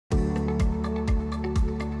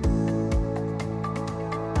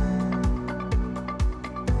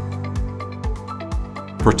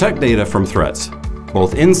Protect data from threats,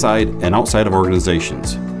 both inside and outside of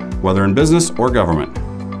organizations, whether in business or government.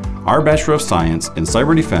 Our Bachelor of Science in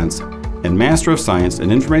Cyber Defense and Master of Science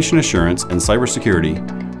in Information Assurance and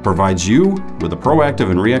Cybersecurity provides you with a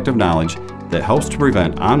proactive and reactive knowledge that helps to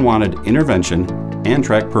prevent unwanted intervention and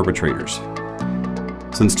track perpetrators.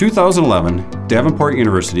 Since 2011, Davenport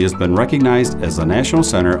University has been recognized as the National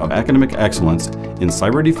Center of Academic Excellence in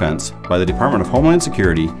Cyber Defense by the Department of Homeland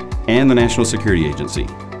Security and the National Security Agency.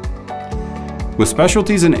 With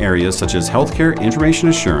specialties in areas such as healthcare information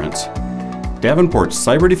assurance, Davenport's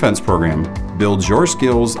Cyber Defense program builds your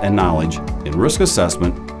skills and knowledge in risk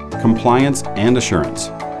assessment, compliance, and assurance.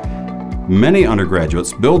 Many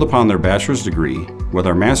undergraduates build upon their bachelor's degree with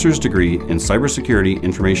our master's degree in cybersecurity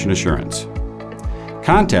information assurance.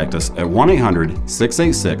 Contact us at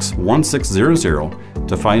 1-800-686-1600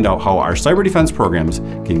 to find out how our cyber defense programs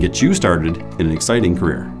can get you started in an exciting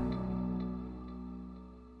career.